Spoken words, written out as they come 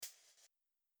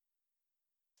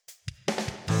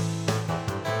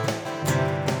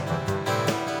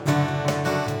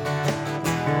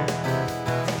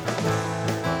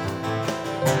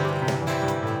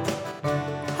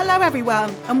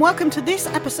everyone, and welcome to this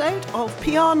episode of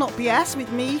PR Not BS with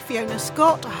me, Fiona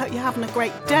Scott. I hope you're having a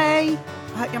great day.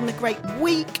 I hope you're having a great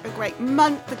week, a great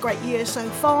month, a great year so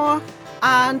far.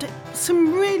 And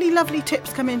some really lovely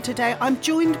tips come in today. I'm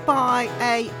joined by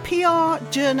a PR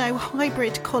journo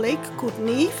hybrid colleague called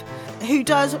Niamh, who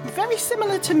does very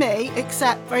similar to me,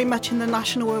 except very much in the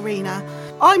national arena.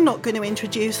 I'm not going to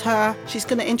introduce her. She's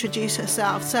going to introduce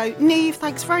herself. So, Niamh,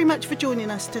 thanks very much for joining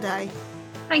us today.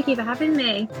 Thank you for having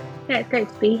me. Yeah, it's great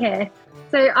to be here.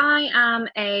 So I am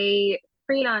a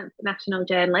freelance national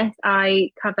journalist. I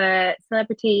cover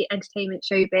celebrity, entertainment,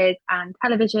 showbiz and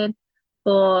television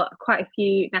for quite a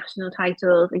few national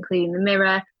titles, including The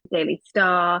Mirror, Daily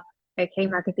Star, OK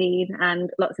Magazine, and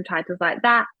lots of titles like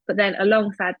that. But then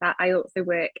alongside that, I also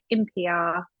work in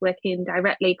PR, working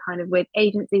directly kind of with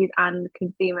agencies and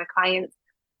consumer clients,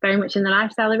 very much in the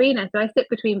lifestyle arena. So I sit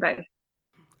between both.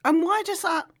 And why does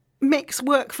that mix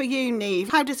work for you, Niamh?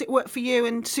 How does it work for you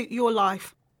and suit your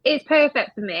life? It's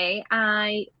perfect for me.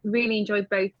 I really enjoy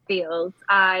both fields.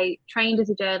 I trained as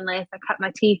a journalist. I cut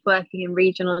my teeth working in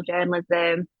regional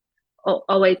journalism,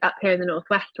 always up here in the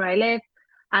northwest where I live.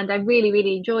 And I really,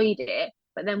 really enjoyed it.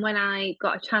 But then when I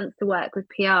got a chance to work with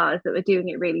PRs that were doing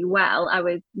it really well, I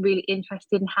was really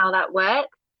interested in how that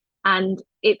worked. And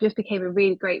it just became a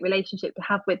really great relationship to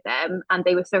have with them. And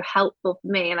they were so helpful for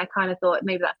me. And I kind of thought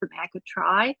maybe that's something I could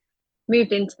try.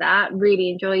 Moved into that, really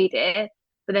enjoyed it,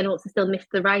 but then also still missed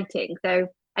the writing. So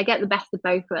I get the best of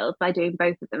both worlds by doing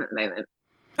both of them at the moment.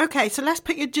 Okay, so let's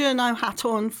put your journo hat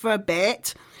on for a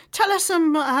bit. Tell us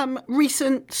some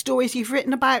recent stories you've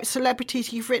written about,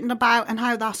 celebrities you've written about, and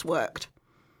how that's worked.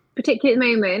 Particularly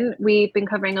at the moment, we've been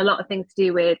covering a lot of things to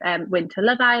do with Winter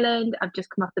Love Island. I've just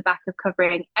come off the back of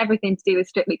covering everything to do with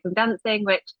Strictly Come Dancing,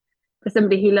 which for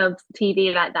somebody who loves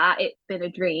TV like that, it's been a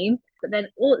dream. But then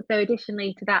also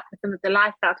additionally to that, for some of the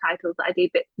lifestyle titles that I do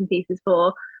bits and pieces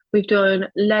for, we've done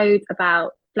loads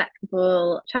about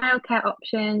flexible childcare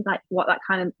options, like what that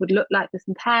kind of would look like for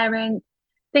some parents,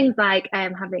 things like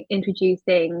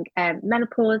introducing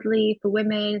menopause leave for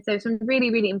women. So some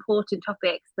really, really important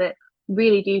topics that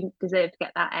really do deserve to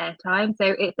get that airtime. So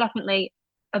it's definitely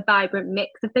a vibrant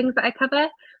mix of things that I cover,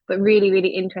 but really, really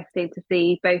interesting to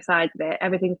see both sides of it.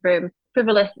 Everything from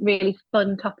frivolous, really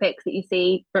fun topics that you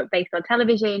see based on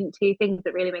television to things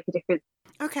that really make a difference.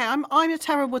 Okay, I'm a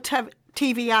terrible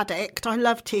TV addict. I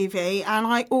love TV and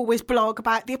I always blog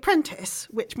about The Apprentice,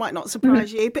 which might not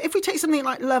surprise you. But if we take something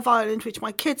like Love Island, which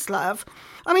my kids love,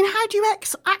 I mean, how do you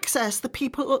access the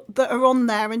people that are on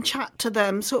there and chat to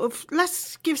them? Sort of,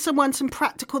 let's give someone some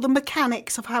the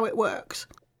mechanics of how it works.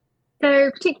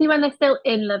 So particularly when they're still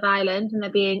in Love Island and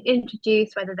they're being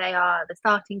introduced, whether they are the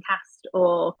starting cast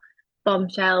or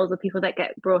bombshells or people that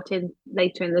get brought in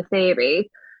later in the series,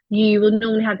 you will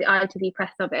normally have the ITV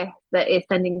press service that is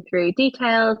sending through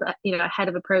details, ahead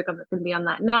of a programme that's going to be on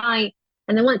that night.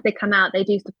 And then once they come out, they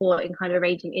do support in kind of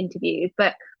arranging interviews.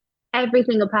 But every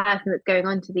single person that's going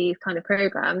on to these kind of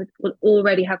programmes will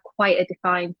already have quite a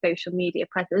defined social media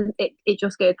presence. It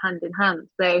just goes hand in hand.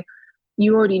 So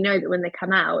you already know that when they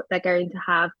come out, they're going to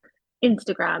have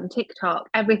Instagram, TikTok,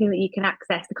 everything that you can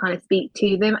access to kind of speak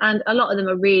to them. And a lot of them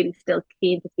are really still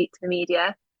keen to speak to the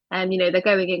media. They're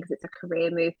going in because it's a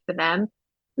career move for them.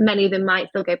 Many of them might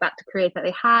still go back to careers that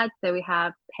they had. So we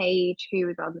have Paige, who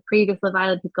was on the previous Love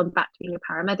Island, who's gone back to being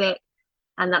a paramedic.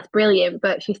 And that's brilliant.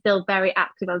 But she's still very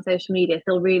active on social media,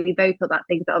 still really vocal about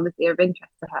things that obviously are of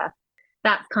interest to her.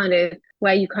 That's kind of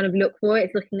where you kind of look for it.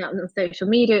 It's looking at them on social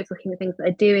media. It's looking at things that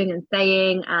they're doing and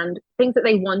saying and things that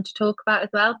they want to talk about as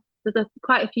well. There's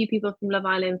quite a few people from Love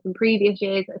Island from previous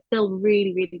years that are still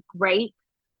really, really great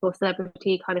for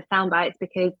celebrity kind of sound bites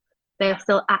because they are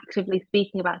still actively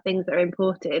speaking about things that are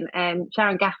important.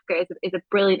 Sharon Gaffer is a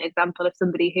brilliant example of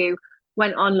somebody who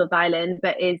went on Love Island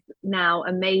but is now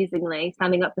amazingly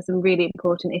standing up for some really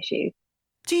important issues.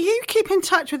 Do you keep in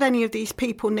touch with any of these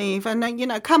people, Niamh, and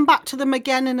then, come back to them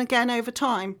again and again over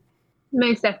time?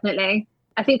 Most definitely.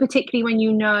 I think particularly when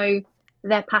you know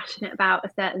they're passionate about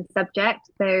a certain subject.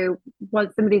 So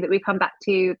somebody that we come back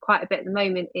to quite a bit at the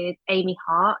moment is Amy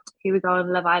Hart, who was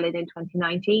on Love Island in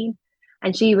 2019.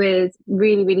 And she was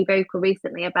really, really vocal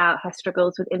recently about her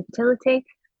struggles with infertility.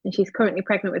 And she's currently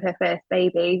pregnant with her first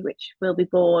baby, which will be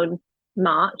born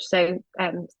March, so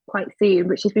quite soon.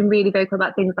 But she's been really vocal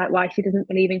about things like why she doesn't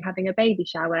believe in having a baby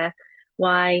shower,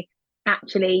 why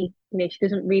actually, she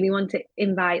doesn't really want to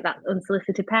invite that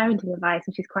unsolicited parenting advice,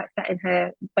 and she's quite set in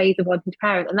her ways of wanting to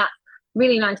parent. And that's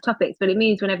really nice topics, but it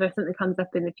means whenever something comes up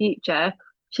in the future,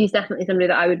 she's definitely somebody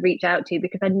that I would reach out to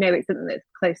because I know it's something that's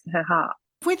close to her heart.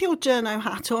 With your journo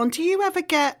hat on, do you ever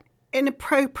get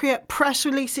inappropriate press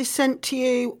releases sent to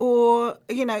you or,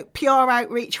 PR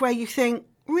outreach where you think,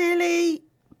 really,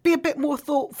 be a bit more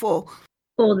thoughtful?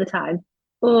 All the time,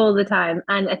 all the time.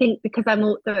 And I think because I'm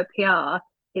also a PR,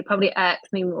 it probably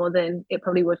irks me more than it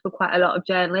probably would for quite a lot of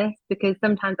journalists, because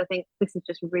sometimes I think this is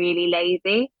just really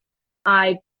lazy.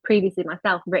 I previously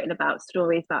myself written about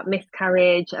stories about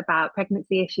miscarriage, about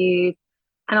pregnancy issues,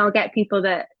 and I'll get people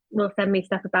that will send me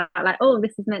stuff about like, oh,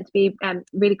 this is meant to be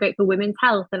really great for women's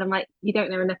health, and I'm like, you don't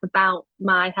know enough about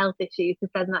my health issues to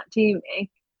send that to me.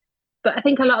 But I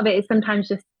think a lot of it is sometimes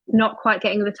just not quite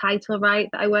getting the title right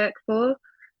that I work for.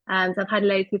 So I've had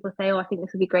loads of people say, oh, I think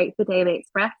this would be great for Daily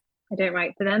Express. I don't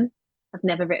write for them. I've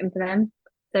never written for them.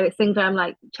 So it's things where I'm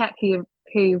like, check who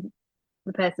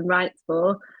the person writes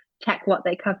for, check what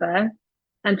they cover.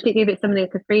 And particularly if it's somebody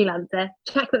like a freelancer,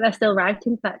 check that they're still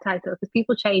writing for that title, because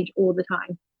people change all the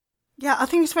time. Yeah, I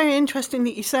think it's very interesting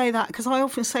that you say that, because I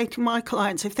often say to my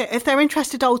clients, if they're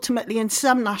interested ultimately in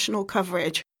some national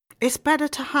coverage, it's better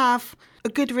to have a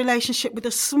good relationship with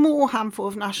a small handful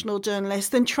of national journalists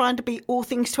than trying to be all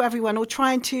things to everyone or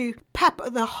trying to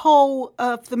pepper the whole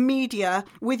of the media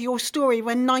with your story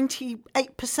when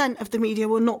 98% of the media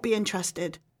will not be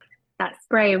interested. That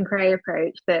spray and pray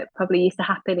approach that probably used to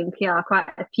happen in PR quite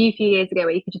a few years ago,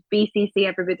 where you could just BCC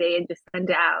everybody and just send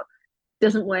it out,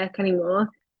 doesn't work anymore.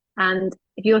 And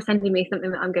if you're sending me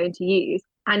something that I'm going to use,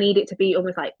 I need it to be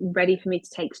almost like ready for me to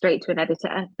take straight to an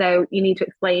editor. So you need to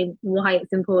explain why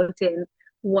it's important,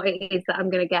 what it is that I'm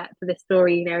going to get for this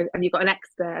story. Have you got an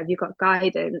expert? Have you got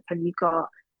guidance? Have you got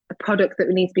a product that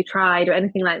needs to be tried or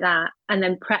anything like that? And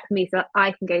then prep me so that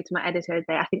I can go to my editor and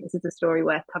say, I think this is a story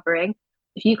worth covering.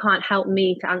 If you can't help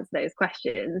me to answer those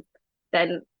questions,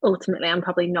 then ultimately I'm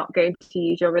probably not going to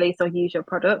use your release or use your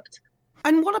product.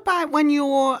 And what about when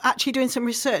you're actually doing some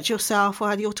research yourself,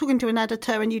 or you're talking to an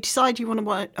editor and you decide you want to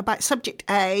write about subject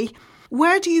A?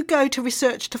 Where do you go to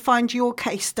research to find your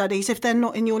case studies if they're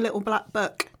not in your little black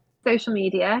book? Social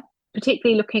media,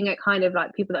 particularly looking at kind of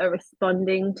like people that are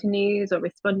responding to news or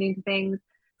responding to things.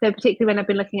 So particularly when I've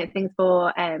been looking at things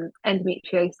for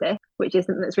endometriosis, which is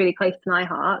something that's really close to my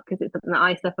heart because it's something that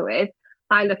I suffer with,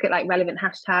 I look at like relevant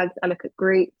hashtags, I look at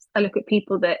groups, I look at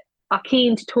people that are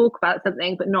keen to talk about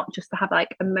something, but not just to have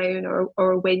like a moan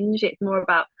or a whinge. It's more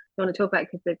about they want to talk about it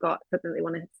because they've got something they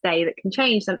want to say that can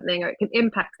change something or it can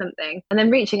impact something, and then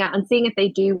reaching out and seeing if they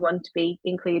do want to be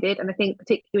included. And I think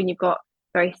particularly when you've got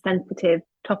very sensitive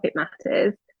topic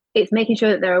matters, it's making sure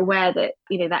that they're aware that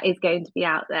that is going to be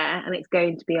out there and it's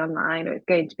going to be online or it's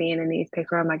going to be in a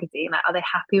newspaper or a magazine. Like, are they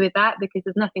happy with that? Because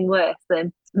there's nothing worse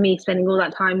than me spending all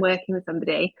that time working with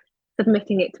somebody,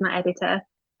 submitting it to my editor,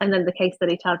 and then the case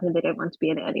study tells me they don't want to be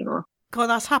in it anymore. God,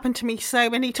 that's happened to me so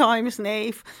many times,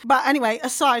 Niamh. But anyway,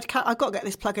 aside, I've got to get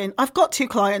this plug in. I've got 2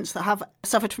 clients that have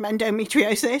suffered from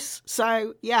endometriosis.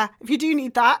 So, yeah, if you do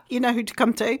need that, you know who to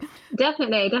come to.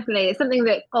 Definitely. It's something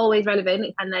that's always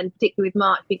relevant. And then particularly with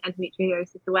March being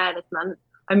Endometriosis Awareness Month,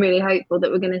 I'm really hopeful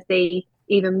that we're going to see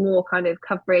even more kind of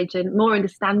coverage and more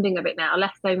understanding of it now.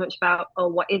 Less so much about, oh,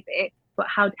 what is it? But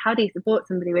how do you support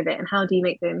somebody with it and how do you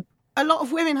make them? A lot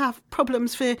of women have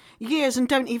problems for years and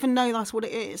don't even know that's what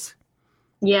it is.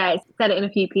 Yeah, it's said it in a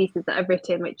few pieces that I've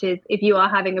written, which is if you are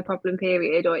having a problem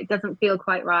period or it doesn't feel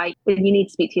quite right, then you need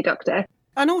to speak to your doctor.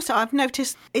 And also I've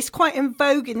noticed it's quite in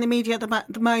vogue in the media at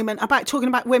the moment about talking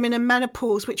about women and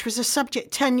menopause, which was a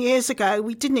subject 10 years ago.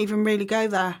 We didn't even really go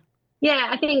there. Yeah,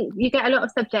 I think you get a lot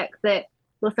of subjects that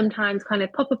will sometimes kind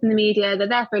of pop up in the media. They're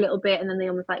there for a little bit and then they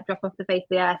almost like drop off the face of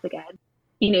the earth again.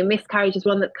 Miscarriage is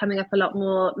one that's coming up a lot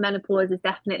more. Menopause is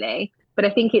definitely. But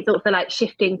I think it's also like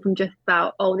shifting from just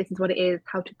about, oh, this is what it is,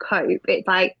 how to cope. It's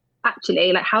like,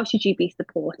 actually, like, how should you be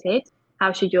supported?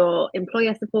 How should your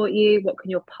employer support you? What can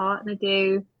your partner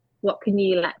do? What can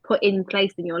you like put in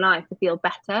place in your life to feel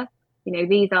better?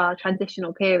 These are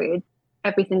transitional periods.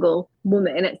 Every single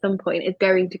woman at some point is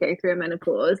going to go through a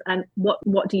menopause. And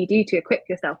what do you do to equip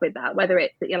yourself with that? Whether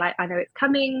it's that you're like, I know it's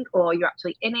coming, or you're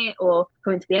actually in it, or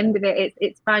coming to the end of it.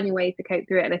 It's finding ways to cope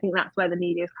through it. And I think that's where the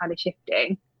media is kind of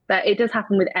shifting. But it does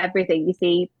happen with everything. You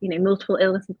see, multiple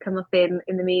illnesses come up in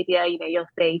the media. You'll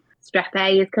see strep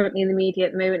A is currently in the media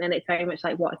at the moment, and it's very much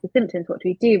like, what are the symptoms? What do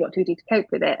we do? What do we do to cope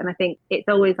with it? And I think it's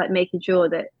always like making sure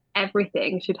that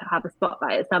everything should have a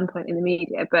spotlight at some point in the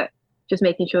media, but just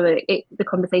making sure that the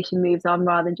conversation moves on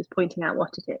rather than just pointing out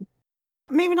what it is.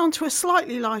 Moving on to a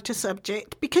slightly lighter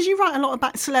subject, because you write a lot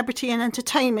about celebrity and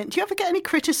entertainment, do you ever get any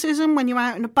criticism when you're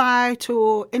out and about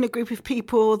or in a group of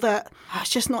people that it's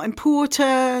just not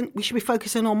important, we should be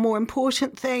focusing on more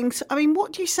important things? I mean,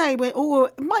 what do you say? Or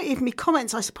it might even be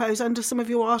comments, I suppose, under some of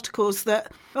your articles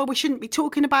that, oh, we shouldn't be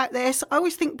talking about this. I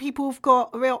always think people have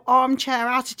got a real armchair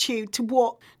attitude to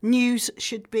what news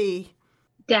should be.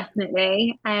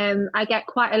 Definitely. I get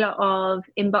quite a lot of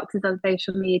inboxes on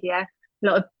social media, a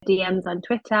lot of DMs on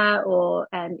Twitter, or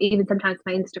even sometimes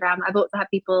my Instagram. I've also had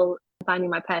people finding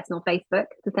my personal Facebook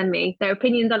to send me their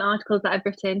opinions on articles that I've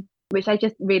written, which I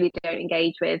just really don't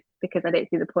engage with because I don't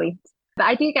see the point. But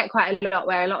I do get quite a lot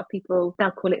where a lot of people,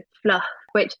 they'll call it fluff,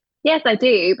 which yes, I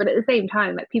do. But at the same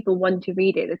time, like, people want to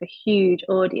read it. There's a huge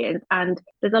audience, and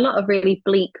there's a lot of really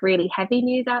bleak, really heavy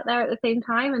news out there at the same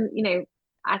time. And, you know,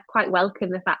 I quite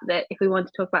welcome the fact that if we want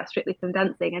to talk about Strictly Come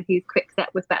Dancing and whose quick step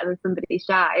was better than somebody's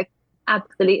jive,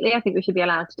 absolutely, I think we should be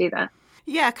allowed to do that.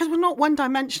 Yeah, because we're not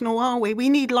one-dimensional, are we? We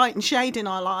need light and shade in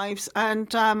our lives.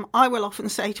 And I will often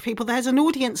say to people, there's an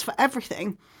audience for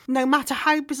everything, no matter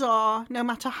how bizarre, no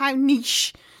matter how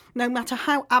niche, no matter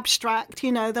how abstract.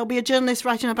 You know, there'll be a journalist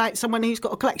writing about someone who's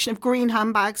got a collection of green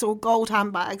handbags or gold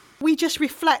handbags. We just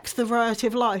reflect the variety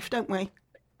of life, don't we?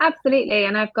 Absolutely.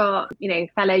 And I've got, you know,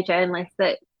 fellow journalists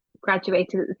that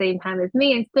graduated at the same time as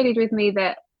me and studied with me,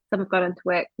 that some have gone on to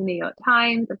work for the New York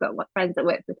Times. I've got friends that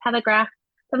work for the Telegraph.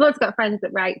 I've also got friends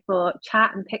that write for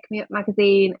Chat and Pick Me Up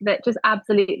magazine that just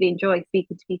absolutely enjoy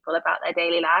speaking to people about their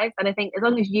daily lives. And I think as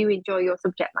long as you enjoy your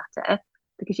subject matter,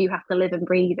 because you have to live and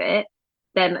breathe it,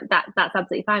 then that's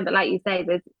absolutely fine. But like you say,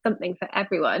 there's something for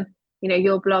everyone. You know,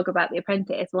 your blog about The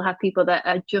Apprentice will have people that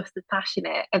are just as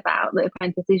passionate about The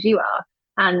Apprentice as you are.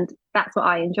 And that's what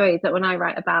I enjoy, is that when I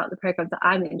write about the programs that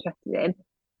I'm interested in,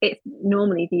 it's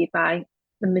normally viewed by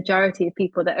the majority of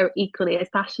people that are equally as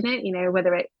passionate, you know,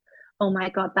 whether it's, oh my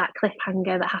God, that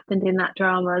cliffhanger that happened in that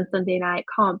drama on Sunday night,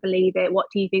 can't believe it. What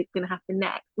do you think is going to happen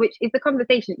next? Which is the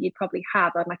conversation that you'd probably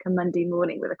have on like a Monday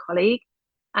morning with a colleague.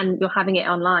 And you're having it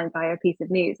online via a piece of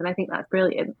news. And I think that's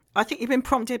brilliant. I think you've been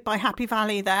prompted by Happy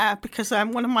Valley there, because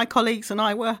one of my colleagues and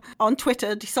I were on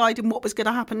Twitter deciding what was going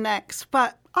to happen next.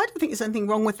 But I don't think there's anything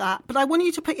wrong with that. But I want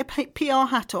you to put your PR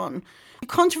hat on. A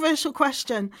controversial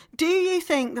question. Do you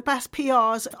think the best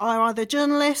PRs are either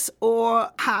journalists or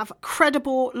have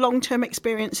credible long-term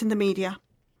experience in the media?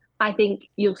 I think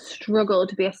you'll struggle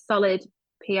to be a solid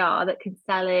PR that can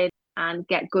sell it and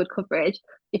get good coverage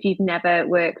if you've never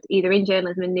worked either in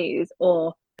journalism and news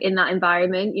or in that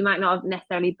environment. You might not have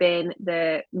necessarily been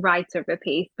the writer of a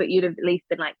piece, but you'd have at least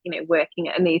been, like, you know, working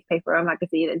at a newspaper or a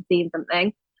magazine and seen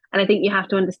something. And I think you have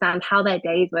to understand how their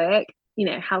days work, you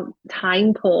know, how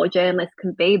time poor journalists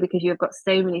can be because you've got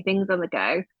so many things on the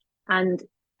go. And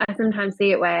I sometimes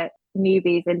see it where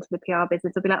newbies into the PR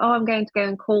business will be like, oh, I'm going to go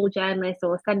and call journalists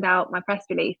or send out my press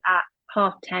release at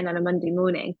 10:30 on a Monday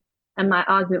morning. And my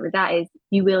argument with that is,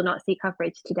 you will not see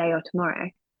coverage today or tomorrow,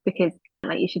 because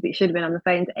like you should have been on the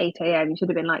phones at 8 a.m. You should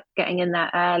have been like getting in there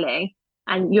early.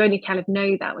 And you only kind of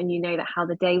know that when you know that how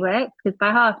the day works, because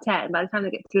by 10:30, by the time they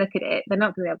get to look at it, they're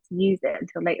not going to be able to use it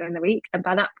until later in the week. And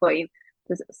by that point,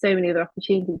 there's so many other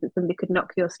opportunities that somebody could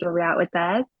knock your story out with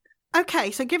theirs.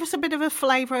 Okay, so give us a bit of a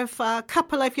flavour of a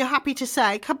couple, if you're happy to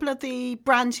say, a couple of the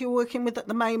brands you're working with at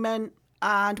the moment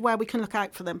and where we can look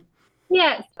out for them.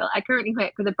 Yes, I currently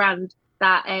work with a brand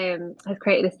that has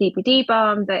created a CBD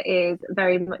balm that is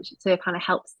very much to kind of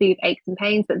help soothe aches and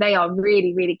pains, but they are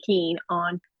really, really keen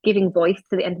on giving voice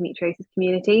to the endometriosis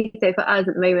community. So for us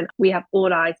at the moment, we have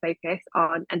all eyes focused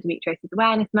on Endometriosis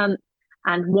Awareness Month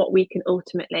and what we can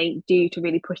ultimately do to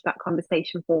really push that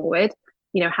conversation forward.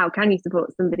 You know, how can you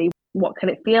support somebody? What can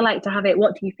it feel like to have it?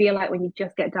 What do you feel like when you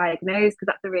just get diagnosed? Because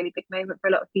that's a really big moment for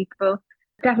a lot of people.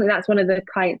 Definitely, that's one of the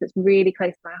clients that's really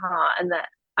close to my heart and that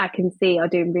I can see are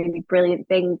doing really brilliant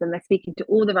things, and they're speaking to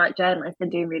all the right journalists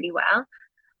and doing really well.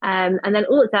 And then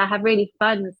also I have really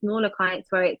fun, smaller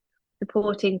clients where it's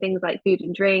supporting things like food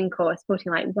and drink, or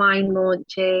supporting like wine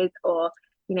launches, or,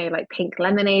 you know, like pink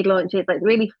lemonade launches, like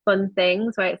really fun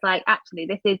things where it's like, actually,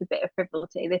 this is a bit of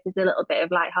frivolity, this is a little bit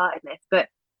of lightheartedness, but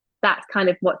that's kind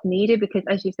of what's needed, because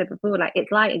as you said before, like,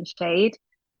 it's light and shade.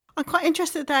 I'm quite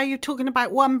interested there, you're talking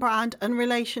about one brand and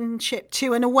relationship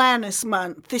to an awareness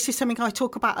month. This is something I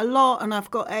talk about a lot, and I've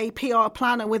got a PR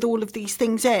planner with all of these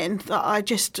things in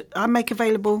that I make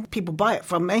available. People buy it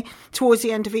from me towards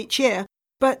the end of each year.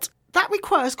 But that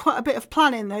requires quite a bit of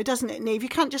planning though, doesn't it, Niamh? You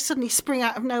can't just suddenly spring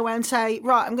out of nowhere and say,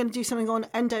 right, I'm going to do something on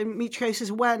Endometriosis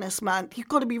Awareness Month. You've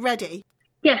got to be ready.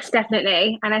 Yes,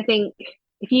 definitely. And I think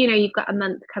if you know you've got a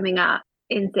month coming up,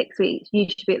 in 6 weeks, you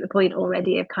should be at the point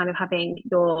already of kind of having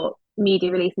your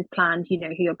media releases planned, you know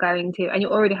who you're going to, and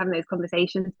you're already having those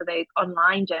conversations for those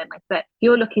online journalists. But if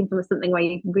you're looking for something where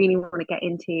you really want to get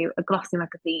into a glossy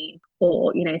magazine,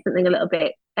 or you know something a little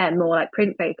bit more like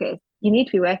print focused, you need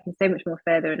to be working so much more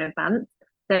further in advance.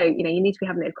 So you know you need to be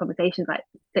having those conversations like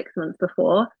 6 months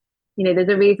before. You know, there's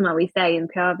a reason why we say in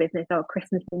PR business, oh,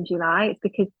 Christmas in July. It's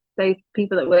because those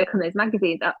people that work on those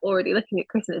magazines are already looking at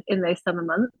Christmas in those summer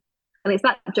months. And it's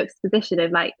that juxtaposition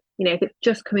of like, you know, if it's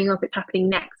just coming up, it's happening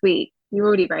next week, you're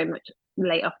already very much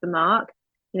late off the mark.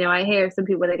 You know, I hear of some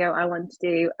people where they go, I want to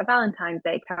do a Valentine's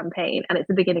Day campaign and it's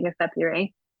the beginning of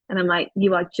February. And I'm like,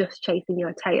 you are just chasing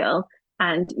your tail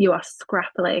and you are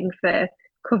scrappling for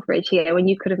coverage here when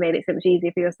you could have made it so much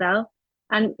easier for yourself.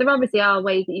 And there obviously are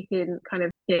ways that you can kind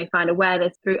of, you know, find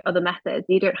awareness through other methods.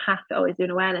 You don't have to always do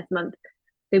an awareness month.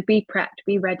 So be prepped,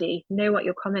 be ready, know what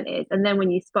your comment is. And then when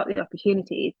you spot the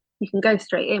opportunities, you can go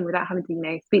straight in without having to, you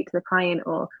know, speak to the client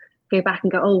or go back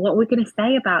and go, oh, what are we going to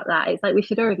say about that? It's like we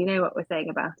should already know what we're saying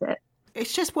about it.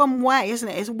 It's just one way, isn't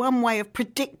it? It's one way of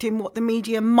predicting what the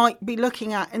media might be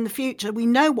looking at in the future. We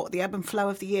know what the ebb and flow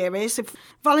of the year is. If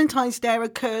Valentine's Day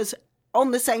occurs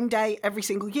on the same day every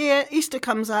single year, Easter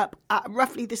comes up at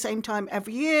roughly the same time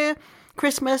every year,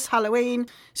 Christmas, Halloween.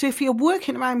 So if you're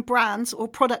working around brands or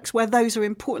products where those are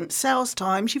important sales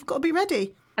times, you've got to be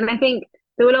ready. And I think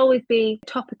there will always be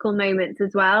topical moments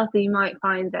as well. So you might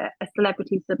find that a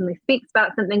celebrity suddenly speaks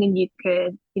about something and you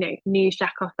could, you know, news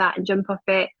jack off that and jump off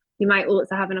it. You might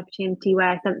also have an opportunity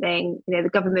where something, you know, the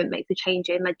government makes a change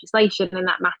in legislation and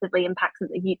that massively impacts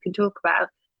something you can talk about.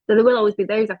 So there will always be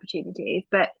those opportunities,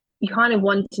 but you kind of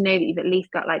want to know that you've at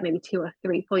least got like maybe 2 or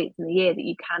 3 points in the year that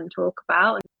you can talk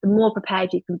about. And the more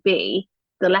prepared you can be,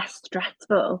 the less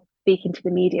stressful speaking to the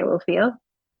media will feel.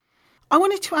 I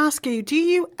wanted to ask you, do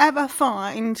you ever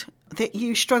find that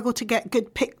you struggle to get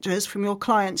good pictures from your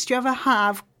clients? Do you ever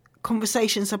have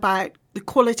conversations about the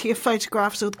quality of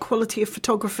photographs or the quality of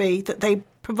photography that they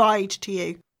provide to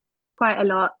you? Quite a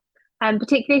lot, and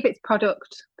particularly if it's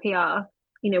product PR.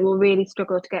 You know, we'll really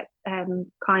struggle to get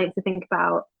clients to think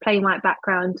about plain white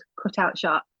background, cutout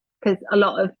shot, because a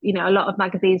lot of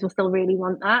magazines will still really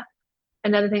want that.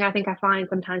 Another thing I think I find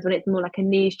sometimes when it's more like a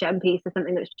news gem piece or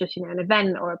something that's just, you know, an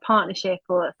event or a partnership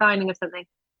or a signing of something,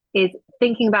 is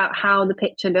thinking about how the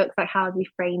picture looks, like how have you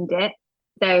framed it.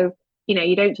 So, you know,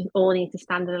 you don't just all need to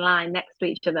stand in a line next to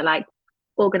each other, like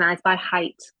organised by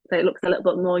height, so it looks a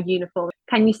little bit more uniform.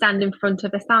 Can you stand in front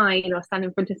of a sign or stand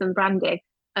in front of some branding?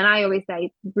 And I always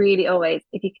say, really always,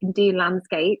 if you can do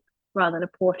landscape rather than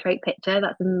a portrait picture,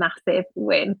 that's a massive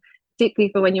win.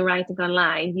 Particularly for when you're writing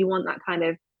online, you want that kind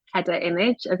of header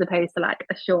image as opposed to like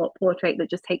a short portrait that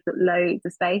just takes up loads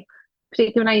of space.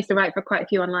 Particularly when I used to write for quite a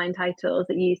few online titles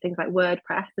that use things like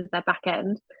WordPress as their back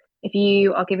end. If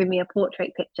you are giving me a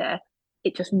portrait picture,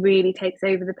 it just really takes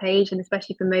over the page, and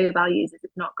especially for mobile users,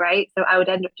 it's not great. So I would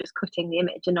end up just cutting the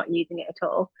image and not using it at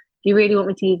all. If you really want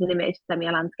me to use an image, send me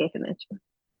a landscape image.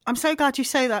 I'm so glad you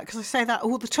say that, because I say that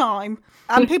all the time.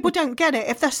 And people don't get it.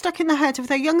 If they're stuck in their heads, if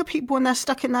they're younger people and they're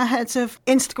stuck in their heads of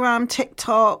Instagram,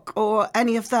 TikTok or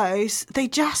any of those, they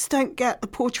just don't get the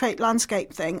portrait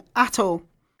landscape thing at all.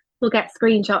 We'll get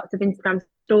screenshots of Instagram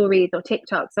stories or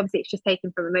TikToks. Obviously, it's just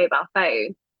taken from a mobile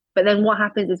phone. But then what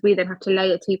happens is we then have to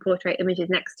layer 2 portrait images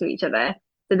next to each other.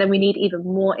 So then we need even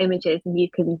more images than you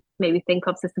can maybe think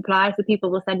of to supply. So people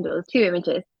will send us 2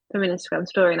 images from an Instagram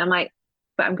story. And I'm like,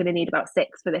 but I'm going to need about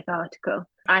 6 for this article.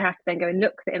 I have to then go and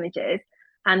look for images.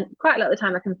 And quite a lot of the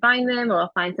time I can find them, or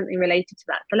I'll find something related to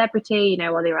that celebrity, you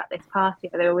know, while they were at this party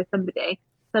or they were with somebody.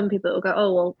 Some people will go,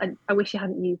 oh, well, I wish you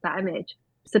hadn't used that image.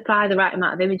 Supply the right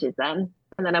amount of images then,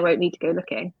 and then I won't need to go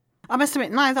looking. I must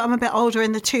admit, now that I'm a bit older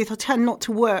in the tooth, I tend not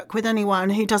to work with anyone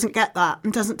who doesn't get that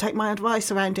and doesn't take my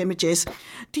advice around images.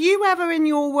 Do you ever in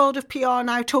your world of PR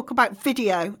now talk about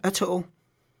video at all?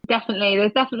 Definitely.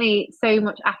 There's definitely so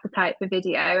much appetite for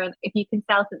video. And if you can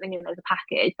sell something in as a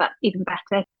package, that's even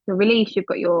better. Your release, you've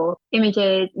got your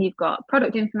images, you've got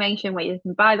product information where you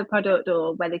can buy the product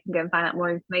or where they can go and find out more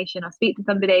information or speak to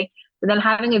somebody. But then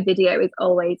having a video is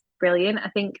always brilliant. I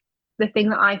think the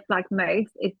thing that I flag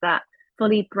most is that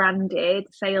fully branded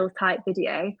sales type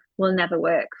video will never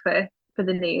work for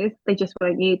the news. They just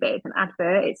won't use it. It's an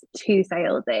advert. It's too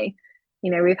salesy.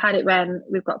 You know, we've had it when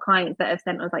we've got clients that have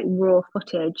sent us like raw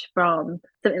footage from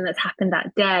something that's happened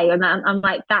that day. And I'm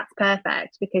like, that's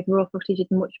perfect, because raw footage is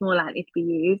much more likely to be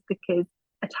used because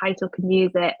a title can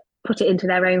use it, put it into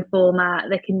their own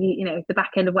format. They can, you know, the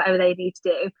back end of whatever they need to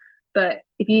do. But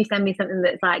if you send me something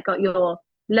that's like got your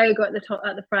logo at the top,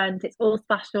 at the front, it's all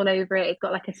splashed all over it, it's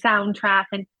got like a soundtrack,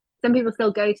 and some people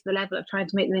still go to the level of trying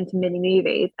to make them into mini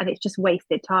movies, and it's just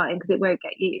wasted time because it won't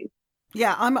get used.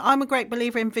 Yeah, I'm a great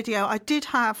believer in video. I did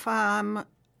have,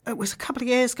 it was a couple of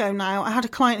years ago now, I had a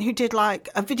client who did like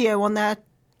a video on their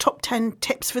top 10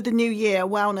 tips for the new year,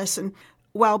 wellness and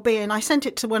well-being. I sent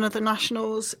it to one of the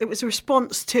nationals. It was a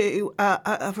response to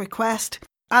a request,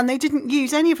 and they didn't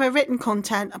use any of her written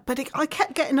content, but I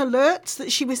kept getting alerts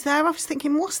that she was there. I was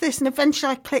thinking, what's this? And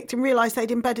eventually I clicked and realised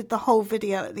they'd embedded the whole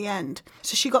video at the end.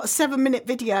 So she got a 7-minute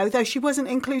video, though she wasn't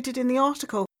included in the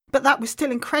article, but that was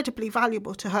still incredibly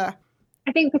valuable to her.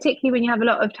 I think particularly when you have a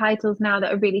lot of titles now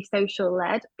that are really social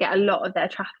led, get a lot of their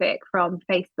traffic from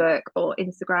Facebook or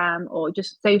Instagram or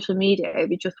just social media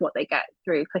over just what they get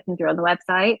through clicking through on the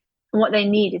website. And what they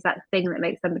need is that thing that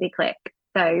makes somebody click.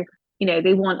 So,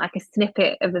 they want like a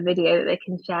snippet of a video that they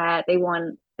can share. They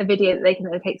want a video that they can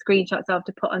take screenshots of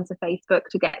to put onto Facebook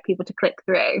to get people to click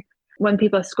through. When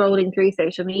people are scrolling through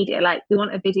social media, like we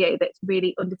want a video that's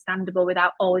really understandable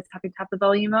without always having to have the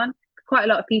volume on. Quite a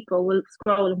lot of people will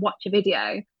scroll and watch a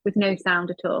video with no sound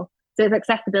at all. So there's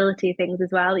accessibility things as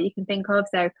well that you can think of.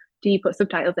 So do you put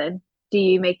subtitles in? Do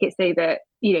you make it so that,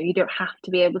 you don't have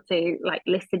to be able to like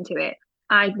listen to it?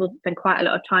 I will spend quite a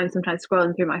lot of time sometimes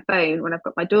scrolling through my phone when I've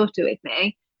got my daughter with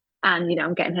me and,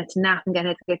 I'm getting her to nap and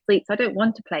getting her to go to sleep. So I don't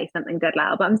want to play something dead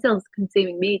loud, but I'm still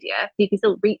consuming media. So you can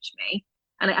still reach me.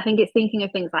 And I think it's thinking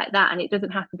of things like that. And it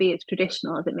doesn't have to be as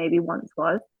traditional as it maybe once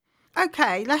was.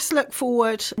 Okay, let's look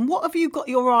forward. What have you got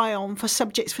your eye on for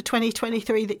subjects for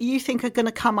 2023 that you think are going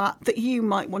to come up that you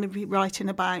might want to be writing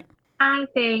about? I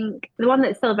think the one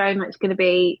that's still very much going to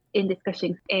be in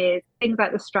discussion is things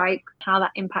like the strike, how that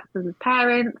impacts us as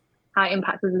parents, how it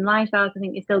impacts us in lifestyles. I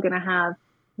think you're still going to have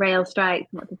rail strikes.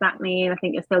 What does that mean? I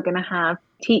think you're still going to have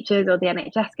teachers or the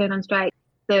NHS going on strike.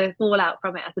 The fallout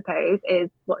from it, I suppose,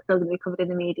 is what's still going to be covered in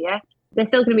the media. There's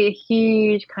still going to be a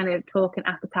huge kind of talk and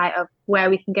appetite of where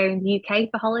we can go in the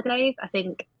UK for holidays. I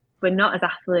think we're not as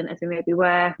affluent as we maybe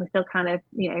were. We're still kind of,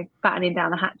 battening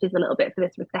down the hatches a little bit for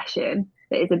this recession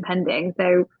that is impending.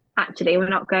 So actually, we're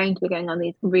not going to be going on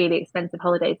these really expensive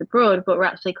holidays abroad, but we're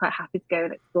actually quite happy to go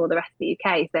and explore the rest of the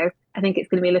UK. So I think it's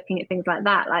going to be looking at things like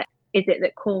that. Like, is it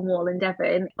that Cornwall and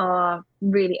Devon are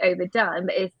really overdone,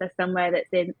 but is there somewhere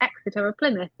that's in Exeter or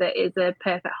Plymouth that is a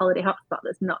perfect holiday hotspot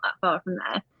that's not that far from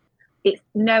there? It's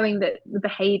knowing that the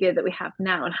behaviour that we have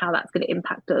now and how that's going to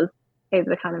impact us over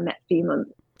the kind of next few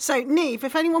months. So, Niamh,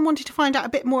 if anyone wanted to find out a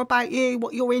bit more about you,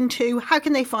 what you're into, how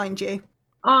can they find you?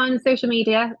 On social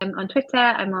media, I'm on Twitter,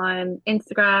 I'm on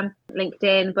Instagram,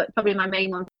 LinkedIn, but probably my main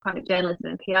one for kind of journalism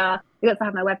and PR. We also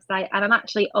have my website, and I'm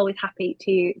actually always happy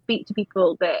to speak to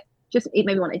people that just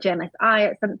maybe want a journalist eye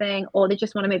at something, or they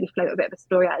just want to maybe float a bit of a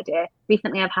story idea.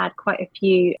 Recently, I've had quite a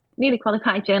few newly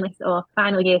qualified journalists or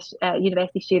final year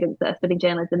university students that are studying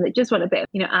journalism that just want a bit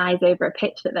of eyes over a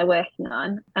pitch that they're working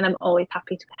on, and I'm always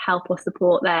happy to help or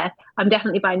support there. I'm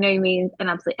definitely by no means an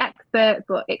absolute expert,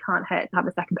 but it can't hurt to have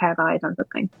a second pair of eyes on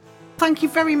something. Thank you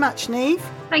very much, Niamh.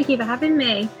 Thank you for having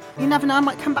me. You never know, I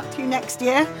might come back to you next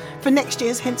year for next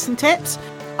year's hints and tips.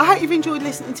 I hope you've enjoyed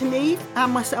listening to Niamh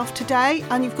and myself today,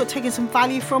 and you've got taken some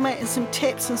value from it and some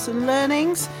tips and some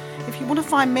learnings. If you want to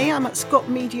find me, I'm at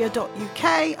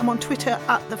scottmedia.uk. I'm on Twitter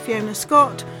at the Fiona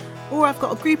Scott, or I've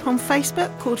got a group on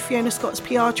Facebook called Fiona Scott's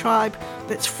PR Tribe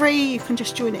that's free. You can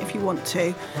just join it if you want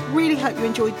to. Really hope you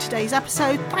enjoyed today's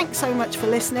episode. Thanks so much for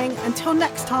listening. Until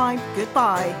next time,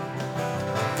 goodbye.